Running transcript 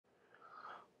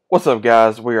What's up,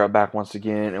 guys? We are back once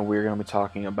again, and we're going to be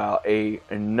talking about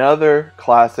another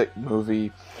classic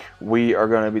movie. We are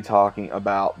going to be talking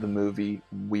about the movie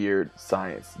Weird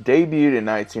Science. Debuted in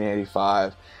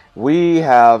 1985. We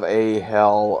have a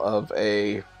hell of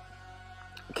a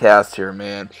cast here,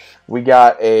 man. We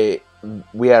had a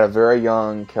very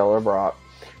young Keller Brock.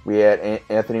 We had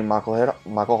Anthony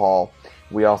Michael Hall.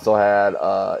 We also had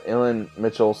Ellen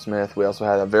Mitchell Smith. We also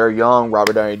had a very young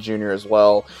Robert Downey Jr. as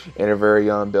well, and a very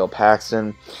young Bill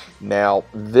Paxton. Now,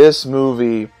 this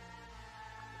movie,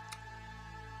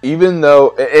 even though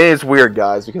it is weird,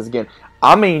 guys, because again,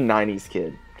 I'm a '90s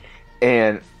kid,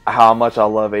 and how much I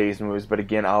love '80s movies, but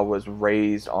again, I was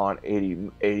raised on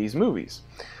 '80s movies,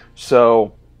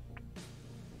 so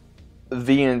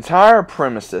the entire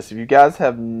premises, if you guys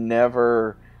have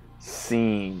never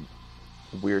seen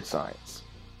Weird Science,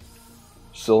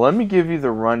 so let me give you the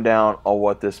rundown of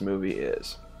what this movie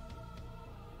is.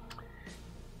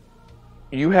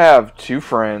 You have two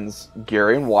friends,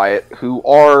 Gary and Wyatt, who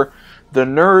are the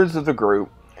nerds of the group.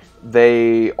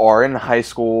 They are in high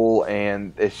school,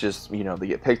 and it's just, they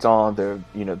get picked on. They're,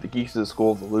 the geeks of the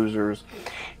school, the losers.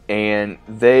 And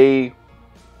they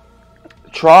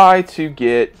try to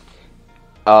get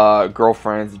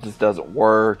girlfriends. It just doesn't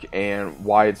work. And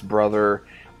Wyatt's brother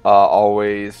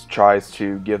always tries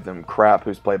to give them crap,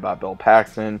 who's played by Bill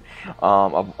Paxton. I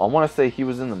want to say he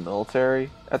was in the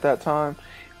military at that time.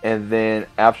 And then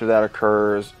after that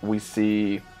occurs, we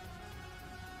see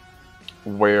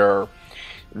where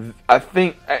I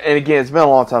think, and again, it's been a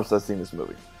long time since I've seen this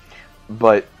movie,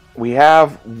 but we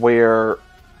have where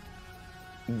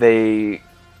they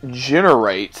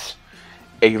generate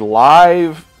a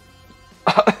live,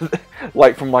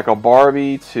 like from like a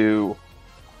Barbie to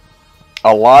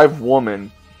a live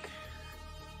woman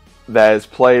that is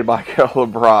played by Keller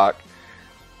Brock,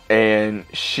 and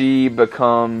she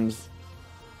becomes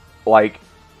like,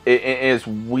 it's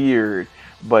weird,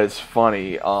 but it's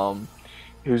funny.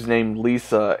 Who's named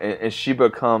Lisa, and she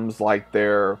becomes like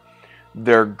their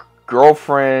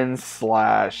girlfriend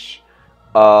slash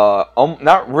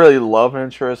not really love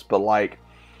interest, but like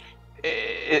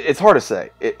it's hard to say.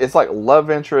 It's like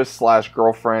love interest slash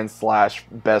girlfriend slash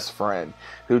best friend,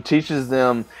 who teaches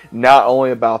them not only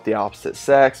about the opposite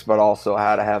sex, but also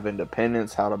how to have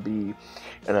independence, how to be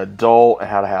an adult, and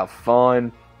how to have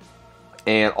fun,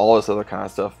 and all this other kind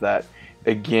of stuff that,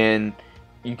 again,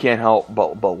 you can't help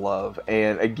but love.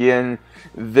 And again,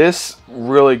 this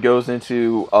really goes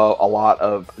into a lot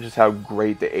of just how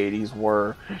great the 80s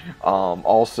were.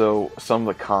 Also, some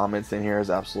of the comments in here is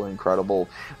absolutely incredible.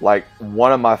 Like,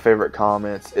 one of my favorite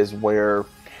comments is where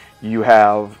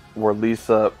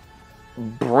Lisa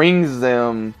brings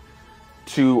them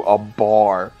to a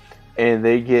bar, and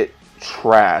they get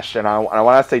trashed. And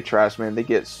when I say trash, man, they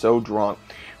get so drunk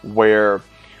where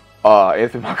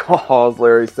Anthony Michael Hall's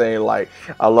Larry saying, like,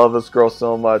 I love this girl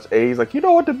so much. And he's like, you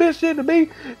know what the bitch did to me?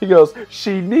 He goes,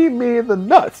 she need me in the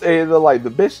nuts. And they're like, the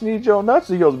bitch need your nuts?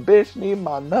 He goes, bitch need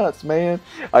my nuts, man.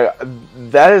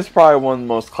 That is probably one of the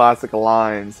most classic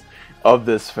lines of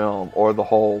this film, or the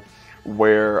whole,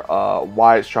 where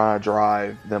Wyatt's trying to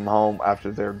drive them home after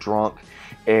they're drunk,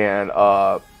 and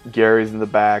Gary's in the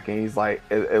back, and he's like,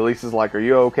 at least he's like, are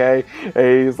you okay?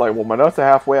 And he's like, well, my nuts are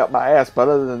halfway up my ass, but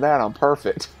other than that, I'm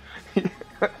perfect.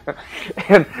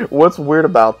 And what's weird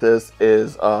about this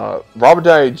is Robert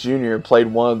Downey Jr. played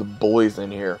one of the bullies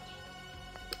in here,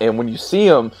 and when you see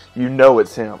him, you know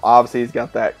it's him. Obviously, he's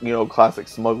got that classic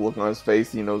smug look on his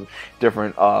face.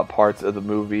 Different parts of the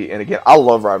movie. And again, I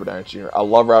love Robert Downey Jr. I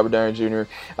love Robert Downey Jr.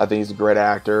 I think he's a great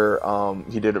actor.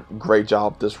 He did a great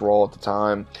job with this role at the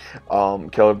time.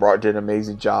 Kelly Brock did an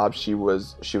amazing job. She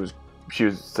was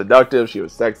seductive, she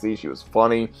was sexy, she was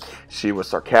funny, she was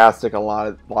sarcastic a lot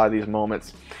of these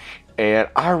moments, and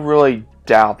I really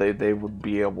doubt that they would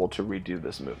be able to redo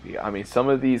this movie. I mean, some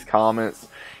of these comments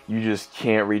you just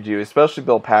can't redo, especially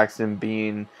Bill Paxton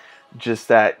being just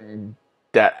that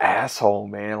asshole,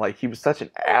 man. Like, he was such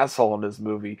an asshole in this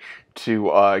movie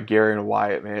to Gary and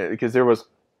Wyatt, man, because there was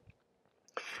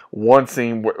one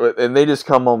scene and they just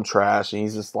come home trash, and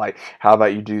he's just like, how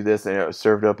about you do this, and it was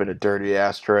served up in a dirty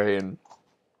ashtray, and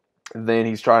then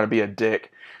he's trying to be a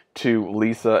dick to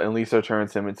Lisa, and Lisa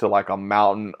turns him into like a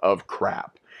mountain of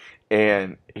crap,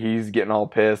 and he's getting all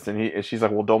pissed, and she's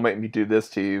like, well, don't make me do this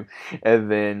to you.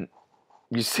 And then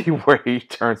you see where he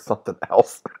turns something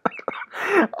else.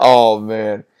 Oh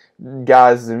man,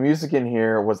 guys, the music in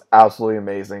here was absolutely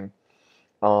amazing.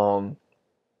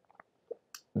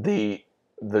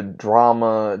 The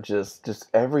drama, just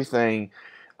everything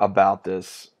about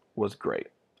this was great.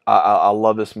 I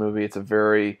love this movie. It's a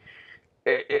very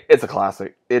It's a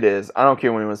classic. It is. I don't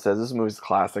care what anyone says. This movie's a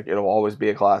classic. It'll always be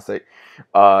a classic.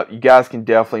 You guys can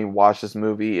definitely watch this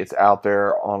movie. It's out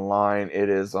there online. It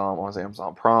is on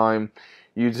Amazon Prime,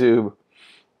 YouTube,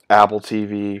 Apple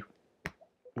TV.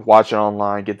 Watch it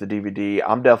online. Get the DVD.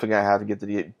 I'm definitely gonna have to get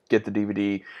the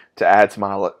DVD to add to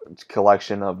my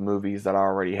collection of movies that I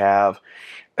already have.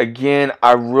 Again,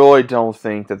 I really don't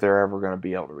think that they're ever going to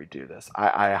be able to redo this.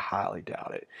 I highly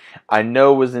doubt it. I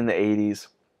know it was in the 80s,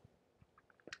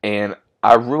 and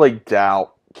I really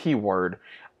doubt, keyword,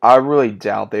 I really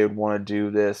doubt they would want to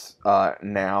do this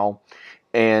now.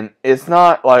 And it's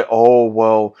not like, oh,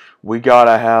 well, we got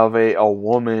to have a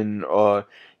woman,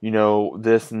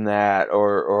 this and that,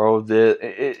 or oh, this.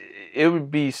 It would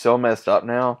be so messed up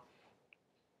now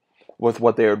with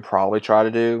what they would probably try to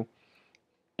do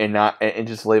and not and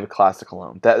just leave a classic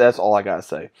alone. That's all I gotta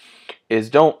say. Is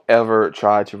don't ever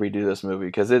try to redo this movie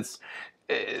because it's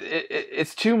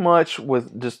too much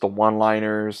with just the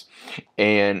one-liners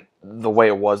and the way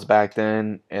it was back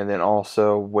then, and then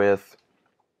also with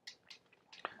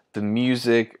the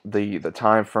music, the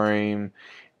time frame,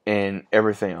 and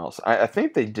everything else. I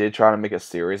think they did try to make a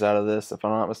series out of this, if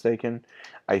I'm not mistaken.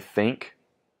 I think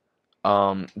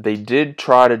they did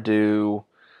try to do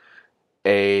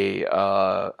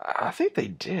I think they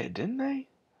didn't they?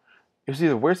 It was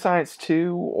either Weird Science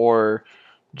 2 or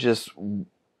just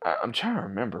I'm trying to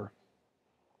remember.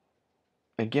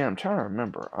 Again, I'm trying to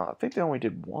remember. I think they only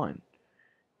did one,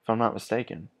 if I'm not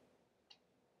mistaken.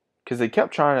 Because they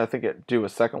kept trying to, I think, do a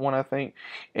second one, I think,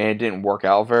 and it didn't work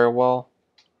out very well.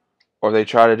 Or they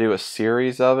tried to do a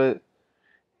series of it,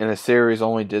 and the series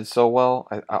only did so well.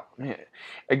 Man.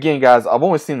 Again, guys, I've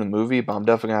only seen the movie, but I'm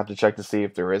definitely going to have to check to see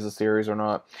if there is a series or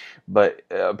not. But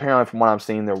apparently, from what I'm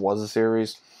seeing, there was a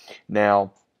series.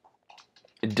 Now,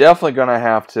 definitely going to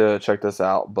have to check this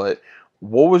out, but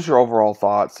what was your overall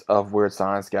thoughts of Weird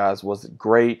Science, guys? Was it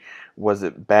great? Was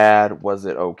it bad? Was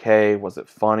it okay? Was it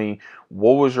funny?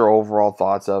 What was your overall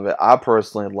thoughts of it? I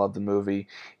personally loved the movie.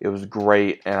 It was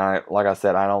great, and like I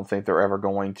said, I don't think they're ever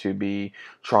going to be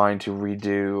trying to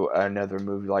redo another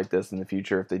movie like this in the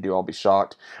future. If they do, I'll be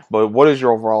shocked. But what is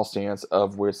your overall stance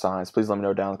of Weird Science? Please let me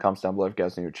know down in the comments down below if you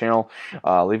guys are new to the channel.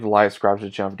 Leave a like, subscribe to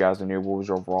the channel if you guys are new. What was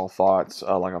your overall thoughts?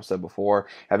 Like I've said before,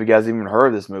 have you guys even heard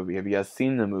of this movie? Have you guys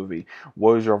seen the movie?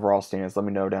 What is your overall stance? Let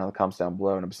me know down in the comments down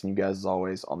below, and I'll be seeing you guys as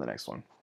always on the next one.